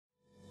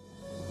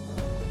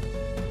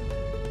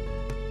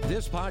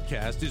This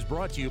podcast is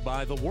brought to you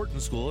by the Wharton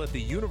School at the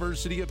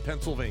University of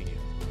Pennsylvania.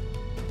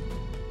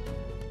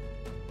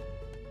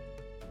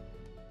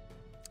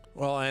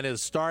 Well, and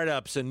as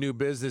startups and new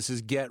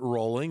businesses get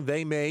rolling,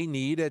 they may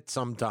need at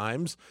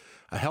sometimes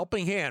a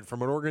helping hand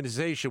from an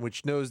organization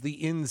which knows the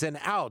ins and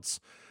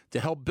outs to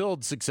help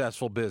build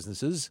successful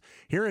businesses.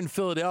 Here in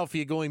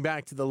Philadelphia, going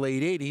back to the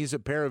late 80s, a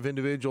pair of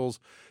individuals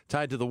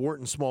tied to the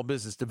Wharton Small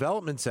Business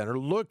Development Center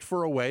looked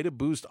for a way to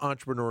boost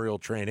entrepreneurial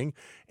training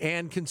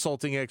and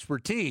consulting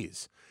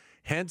expertise.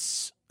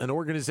 Hence, an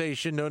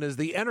organization known as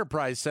the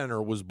Enterprise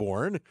Center was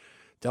born.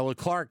 Della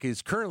Clark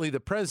is currently the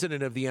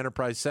president of the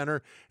Enterprise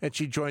Center, and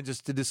she joins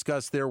us to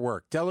discuss their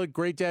work. Della,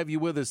 great to have you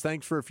with us.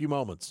 Thanks for a few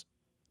moments.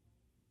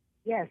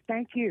 Yes,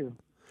 thank you.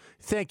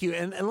 Thank you.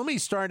 And let me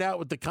start out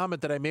with the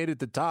comment that I made at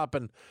the top,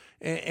 and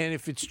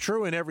if it's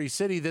true in every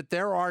city, that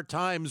there are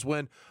times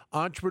when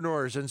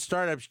entrepreneurs and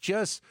startups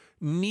just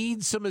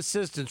need some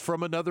assistance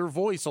from another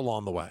voice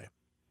along the way.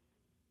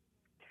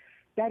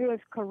 That is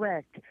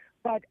correct.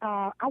 But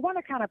I want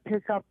to kind of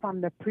pick up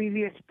from the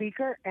previous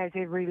speaker as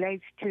it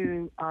relates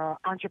to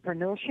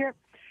entrepreneurship.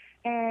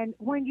 And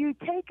when you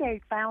take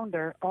a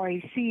founder or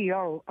a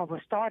CEO of a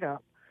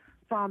startup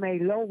from a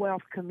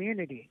low-wealth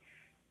community,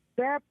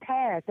 their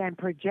path and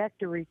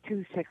trajectory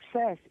to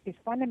success is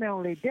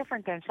fundamentally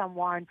different than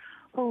someone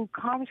who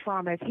comes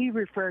from, as he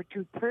referred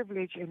to,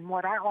 privilege and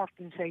what I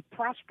often say,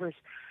 prosperous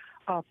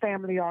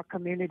family or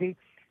community.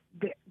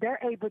 They're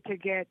able to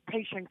get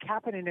patient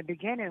capital in the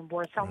beginning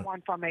where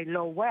someone from a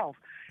low wealth.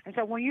 And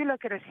so when you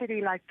look at a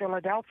city like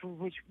Philadelphia,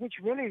 which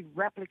really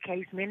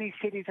replicates many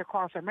cities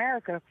across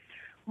America,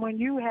 when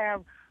you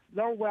have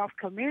low wealth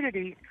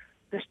communities,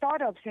 the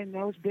startups in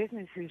those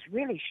businesses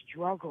really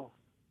struggle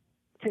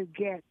to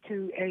get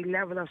to a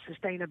level of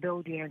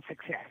sustainability and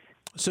success.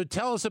 So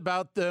tell us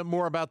about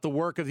more about the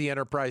work of the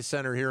Enterprise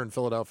Center here in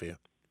Philadelphia.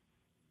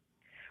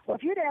 Well,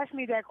 if you'd asked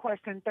me that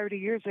question 30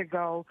 years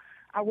ago,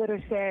 I would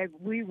have said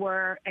we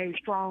were a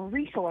strong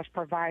resource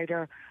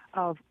provider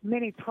of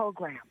many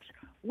programs.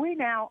 We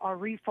now are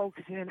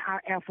refocusing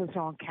our efforts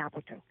on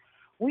capital.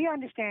 We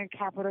understand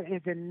capital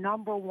is the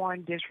number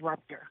one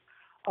disruptor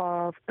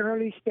of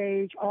early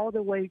stage all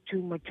the way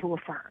to mature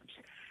firms.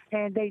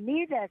 And they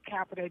need that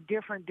capital at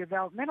different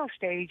developmental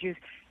stages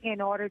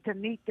in order to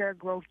meet their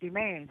growth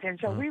demands. And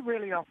so we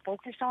really are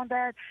focused on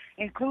that,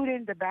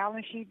 including the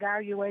balance sheet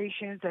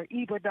valuations, or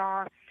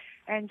EBITDA.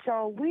 And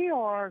so we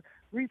are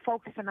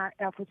refocusing our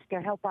efforts to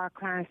help our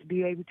clients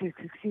be able to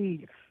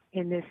succeed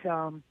in this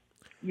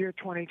year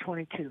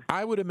 2022.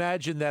 I would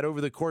imagine that over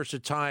the course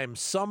of time,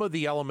 some of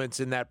the elements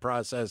in that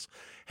process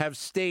have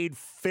stayed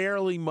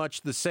fairly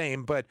much the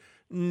same. But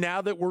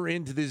now that we're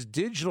into this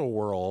digital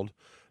world,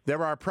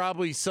 there are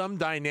probably some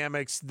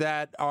dynamics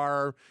that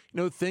are,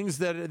 things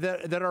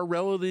that are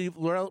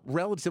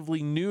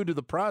relatively new to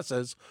the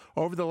process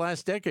over the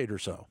last decade or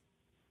so.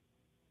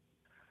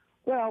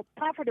 Well,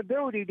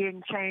 profitability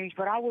didn't change,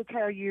 but I will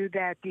tell you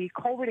that the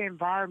COVID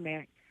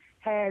environment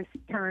has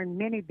turned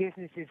many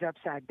businesses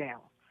upside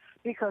down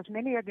because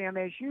many of them,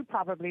 as you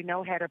probably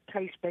know, had a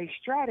place-based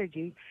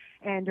strategy,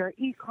 and their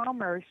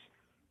e-commerce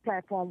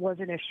platform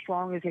wasn't as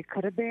strong as it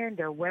could have been.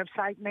 Their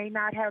website may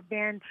not have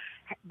been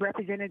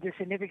represented the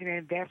significant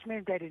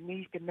investment that it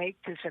needs to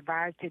make to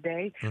survive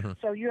today.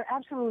 So you're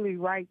absolutely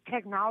right.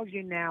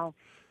 Technology now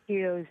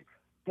is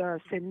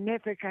the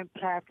significant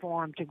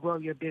platform to grow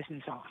your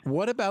business on.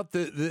 What about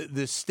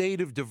the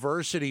state of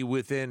diversity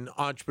within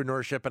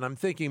entrepreneurship? And I'm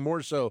thinking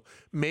more so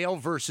male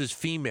versus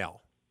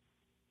female.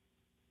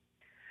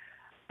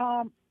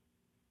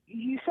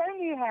 You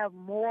certainly have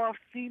more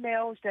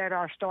females that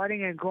are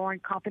starting and growing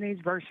companies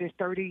versus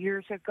 30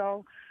 years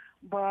ago,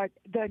 but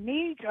the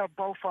needs of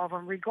both of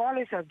them,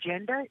 regardless of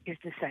gender, is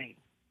the same.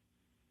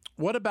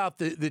 What about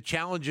the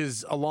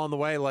challenges along the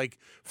way, like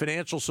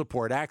financial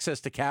support,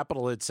 access to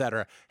capital, et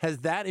cetera? Has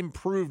that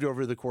improved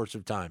over the course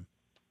of time?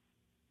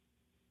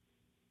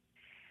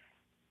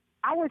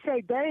 I would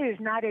say there is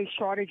not a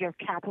shortage of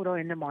capital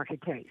in the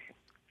marketplace,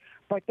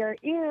 but there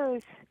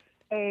is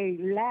a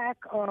lack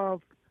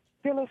of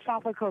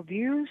philosophical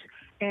views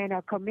and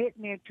a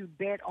commitment to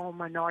bet on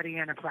minority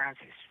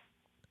enterprises.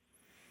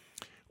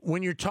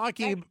 When you're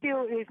talking, that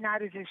still is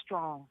not as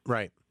strong.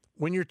 Right.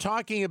 When you're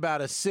talking about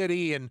a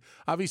city and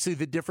obviously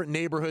the different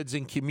neighborhoods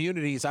and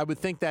communities, I would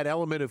think that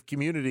element of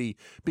community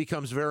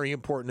becomes very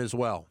important as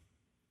well.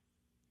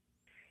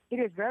 It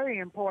is very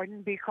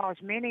important because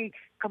many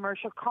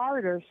commercial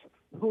corridors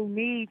who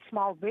need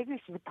small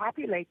businesses to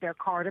populate their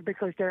corridor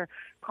because their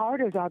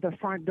corridors are the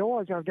front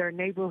doors of their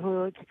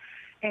neighborhoods,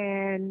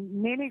 and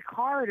many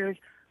corridors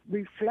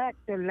reflect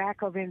the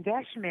lack of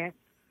investment,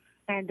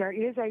 and there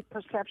is a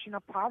perception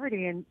of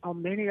poverty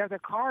on many other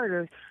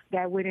corridors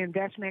that with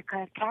investment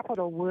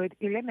capital would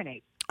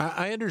eliminate.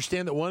 I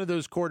understand that one of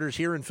those corridors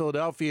here in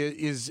Philadelphia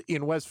is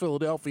in West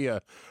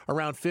Philadelphia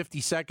around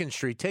 52nd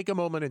Street. Take a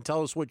moment and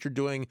tell us what you're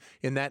doing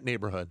in that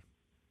neighborhood.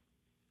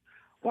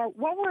 Well,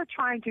 what we're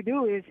trying to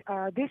do is,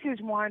 this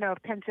is one of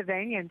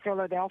Pennsylvania and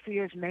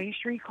Philadelphia's Main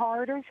Street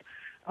corridors.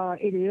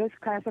 It is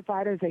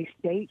classified as a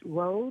state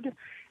road,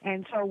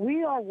 and so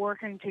we are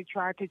working to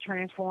try to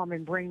transform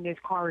and bring this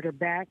corridor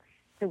back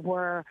to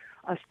where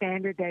a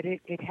standard that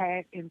it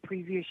had in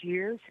previous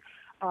years.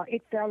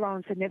 It fell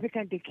on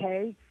significant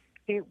decay.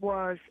 It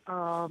was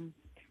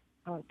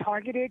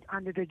targeted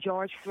under the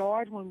George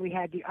Floyd when we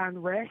had the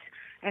unrest,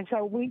 and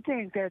so we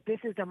think that this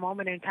is the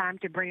moment in time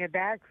to bring it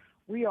back.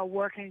 We are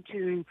working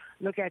to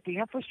look at the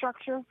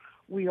infrastructure.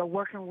 We are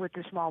working with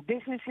the small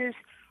businesses.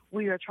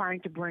 We are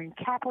trying to bring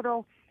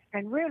capital.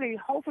 And really,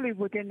 hopefully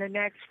within the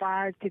next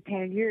 5 to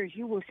 10 years,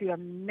 you will see a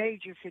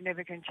major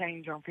significant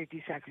change on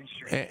 52nd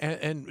Street.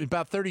 And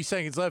about 30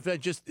 seconds left.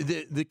 Just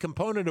the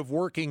component of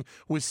working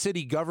with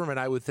city government,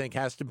 I would think,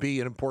 has to be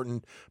an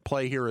important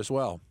play here as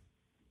well.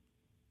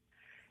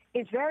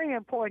 It's very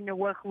important to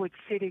work with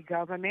city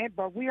government,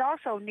 but we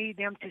also need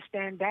them to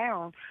stand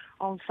down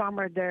on some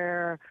of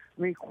their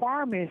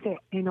requirements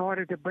in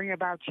order to bring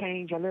about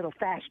change a little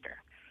faster.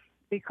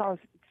 Because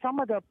some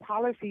of the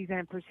policies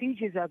and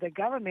procedures of the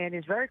government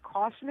is very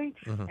costly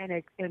and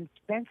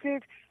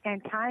expensive,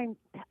 and time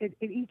it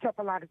eats up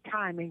a lot of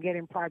time in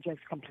getting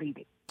projects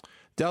completed.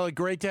 Della,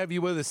 great to have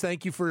you with us.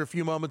 Thank you for a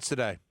few moments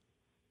today.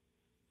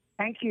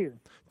 Thank you.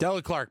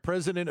 Della Clark,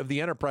 president of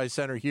the Enterprise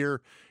Center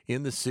here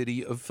in the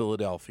city of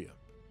Philadelphia.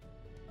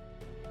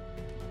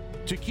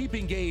 To keep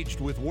engaged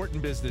with Wharton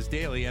Business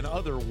Daily and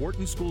other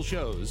Wharton School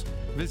shows,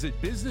 visit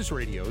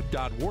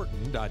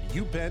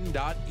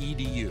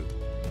businessradio.wharton.upenn.edu.